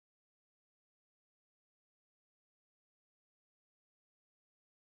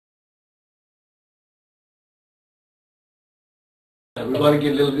We want to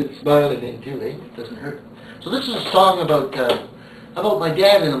get a little bit of smiling in too, eh? Doesn't hurt. So this is a song about my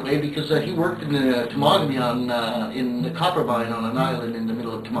dad in a way, because he worked in the Temagami in the copper mine on an island in the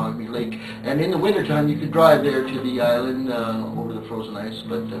middle of Temagami Lake. And in the wintertime you could drive there to the island over the frozen ice,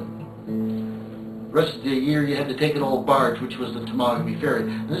 but the rest of the year you had to take an old barge, which was the Temagami Ferry.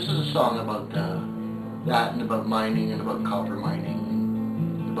 And this is a song about that, and about mining, and about copper mining,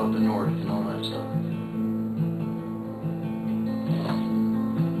 and about the north and all that stuff.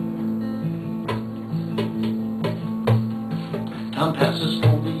 Time passes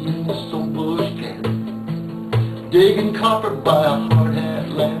slowly in this old bush camp, digging copper by a hard-hat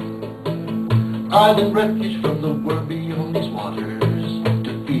lamp. Island refuge from the world beyond these waters,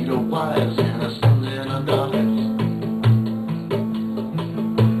 to feed our wives and our sons and our daughters.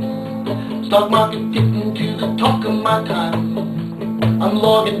 Stock market getting to the talk of my time. I'm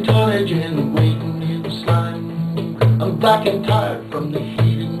logging tonnage and waiting in the slime. I'm black and tired from the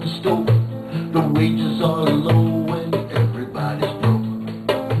heat in the stove. The wages are low and everybody's broke.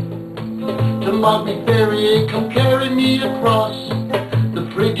 Temagami Ferry, come carry me across the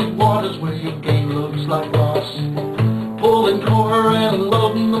frigid waters where your game looks like loss. Pulling core and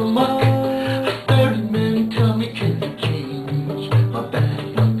loading the muck. Ferryman, tell me, can you change my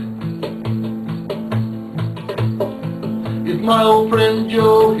bad luck? If my old friend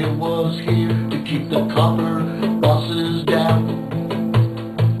Joe, he was here to keep the copper bosses down,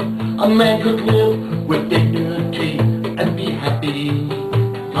 a man could live with dignity and be happy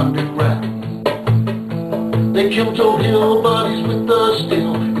underground. They killed Joe Hill, but he's with us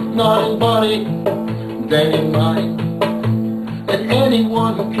still, if not in body, then in mind. And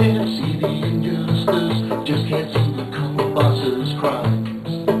anyone who can't see the injustice just can't see the copper bosses' crimes.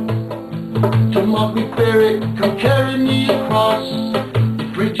 Temagami Ferry, come carry me across the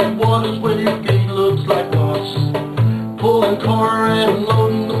frigid waters where your gate looks like loss. Pulling car and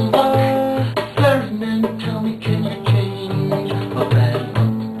loading the muck. Ferryman, tell me, can you change my bad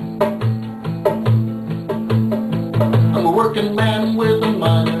luck? I'm a working man with a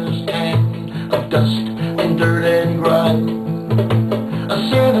miner's tan of dust and dirt and grime. A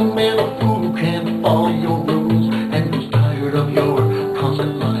sentimental fool who can't follow your rules and who's tired of your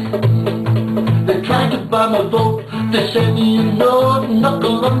constant lying. They tried to buy my vote. They sent me a note,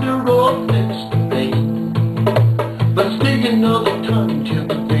 knuckle under or fixed the pain. But speaking of the time till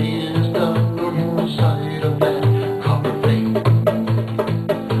the day is done, on your side of that copper vein.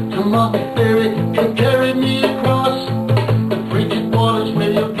 Temagami Ferry, can carry me across the frigid waters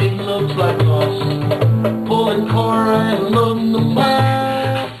where your gate looks like loss. Pulling car and loading the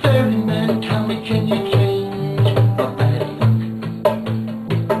muck. Ferryman, tell me, can you change my bad luck?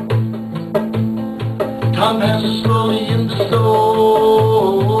 Time passes slow